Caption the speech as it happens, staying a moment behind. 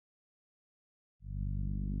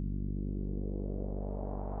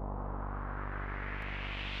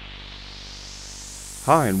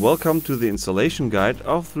Hi and welcome to the installation guide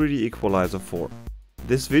of 3DEqualizer4.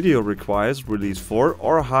 This video requires release 4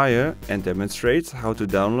 or higher and demonstrates how to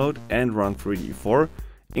download and run 3DE4,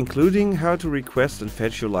 including how to request and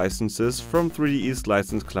fetch your licenses from 3DE's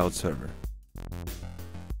License Cloud server.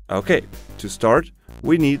 Okay, to start,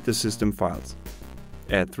 we need the system files.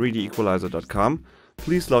 At 3DEqualizer.com,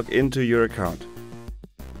 please log into your account.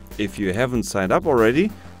 If you haven't signed up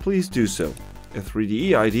already, please do so. A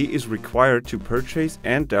 3DE ID is required to purchase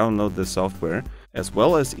and download the software, as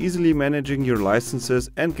well as easily managing your licenses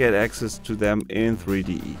and get access to them in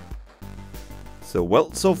 3DE.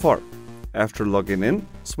 So far. After logging in,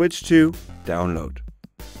 switch to Download.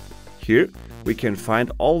 Here we can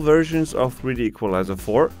find all versions of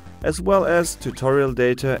 3DEqualizer4, as well as tutorial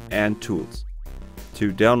data and tools.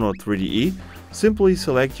 To download 3DE, simply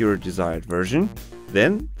select your desired version,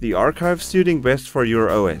 then the archive suiting best for your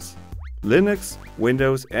OS. Linux,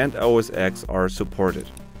 Windows and OS X are supported.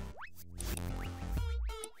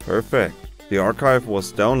 Perfect. The archive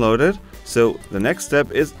was downloaded, so the next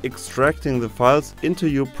step is extracting the files into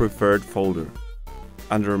your preferred folder.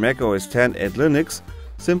 Under Mac OS X and Linux,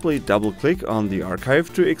 simply double-click on the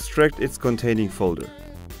archive to extract its containing folder.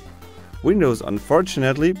 Windows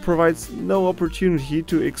unfortunately provides no opportunity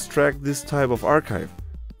to extract this type of archive.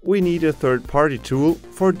 We need a third-party tool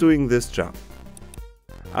for doing this job.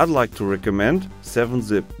 I'd like to recommend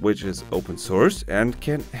 7-zip, which is open source and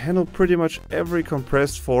can handle pretty much every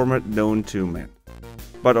compressed format known to man.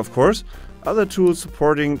 But of course, other tools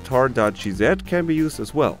supporting tar.gz can be used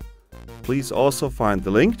as well. Please also find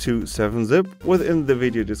the link to 7-zip within the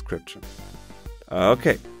video description.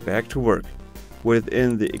 Okay, back to work.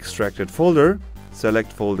 Within the extracted folder,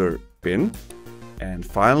 select folder bin, and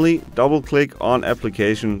finally double-click on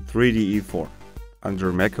application 3DE4.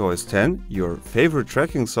 Under Mac OS X, your favorite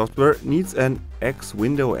tracking software needs an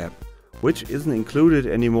X-Window app, which isn't included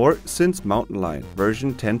anymore since Mountain Lion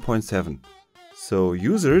version 10.7. So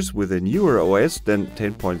users with a newer OS than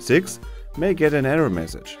 10.6 may get an error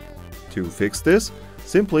message. To fix this,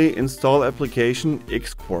 simply install application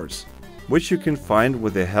Xquartz, which you can find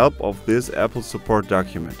with the help of this Apple support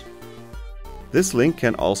document. This link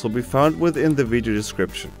can also be found within the video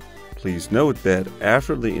description. Please note that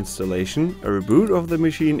after the installation, a reboot of the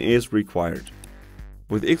machine is required.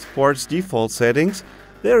 With Xquartz default settings,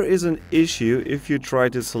 there is an issue if you try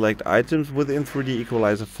to select items within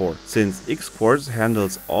 3DEqualizer4, since Xquartz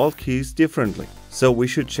handles all keys differently, so we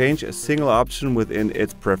should change a single option within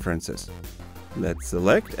its preferences. Let's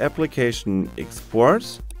select application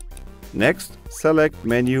Xquartz. Next, select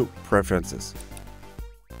menu Preferences.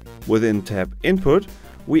 Within tab Input,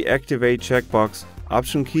 we activate checkbox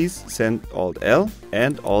Option keys send Alt-L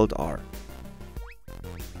and Alt-R.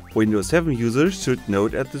 Windows 7 users should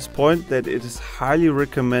note at this point that it is highly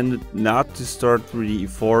recommended not to start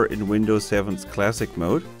 3DE4 in Windows 7's Classic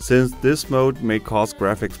mode, since this mode may cause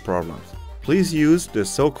graphics problems. Please use the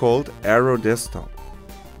so-called Arrow desktop.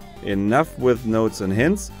 Enough with notes and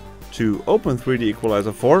hints. To open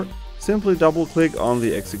 3DEqualizer4, simply double-click on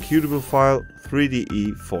the executable file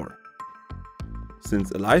 3DE4.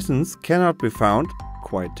 Since a license cannot be found,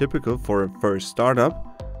 quite typical for a first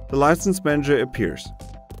startup, the license manager appears.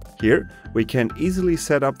 Here we can easily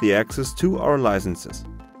set up the access to our licenses.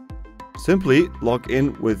 Simply log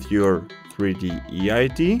in with your 3DE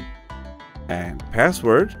ID and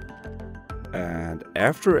password, and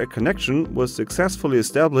after a connection was successfully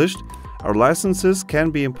established, our licenses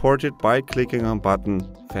can be imported by clicking on button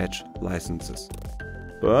Fetch Licenses.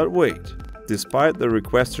 But wait, despite the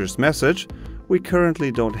requester's message, we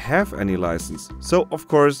currently don't have any license, so of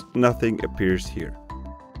course nothing appears here.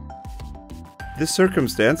 This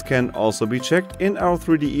circumstance can also be checked in our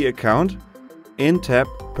 3DE account in tab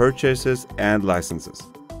Purchases and Licenses.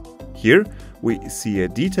 Here we see a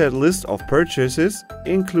detailed list of purchases,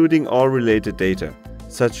 including all related data,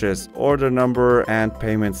 such as order number and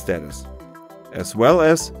payment status, as well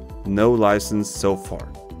as no license so far.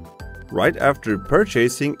 Right after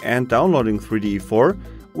purchasing and downloading 3DE4,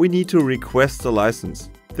 we need to request a license.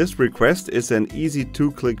 This request is an easy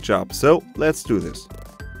two-click job, so let's do this.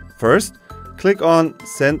 First, click on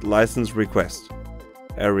Send License Request.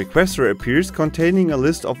 A requester appears containing a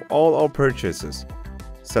list of all our purchases.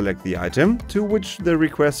 Select the item to which the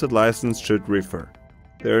requested license should refer.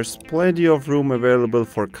 There's plenty of room available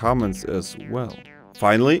for comments as well.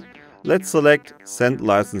 Finally, let's select Send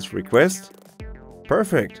License Request.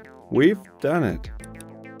 Perfect, we've done it.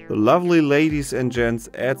 The lovely ladies and gents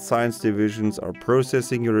at Science Divisions are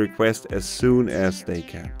processing your request as soon as they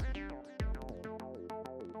can.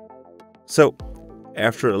 So,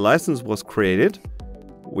 after a license was created,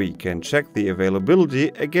 we can check the availability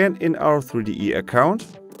again in our 3DE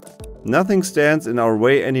account. Nothing stands in our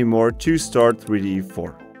way anymore to start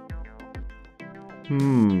 3DE4.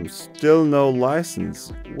 Still no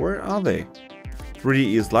license. Where are they?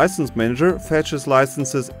 3DE's license manager fetches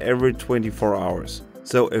licenses every 24 hours.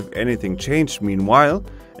 So if anything changed meanwhile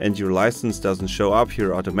and your license doesn't show up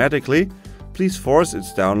here automatically, please force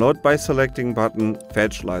its download by selecting button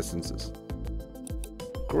Fetch Licenses.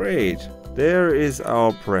 Great, there is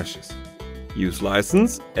our precious. Use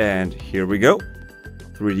license, and here we go.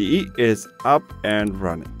 3DE is up and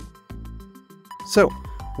running. So,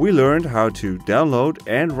 we learned how to download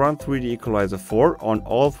and run 3DEqualizer4 on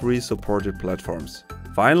all 3 supported platforms.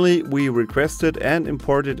 Finally, we requested and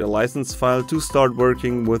imported a license file to start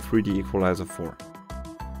working with 3DEqualizer4.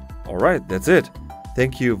 Alright, that's it.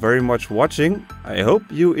 Thank you very much for watching. I hope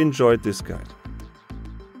you enjoyed this guide.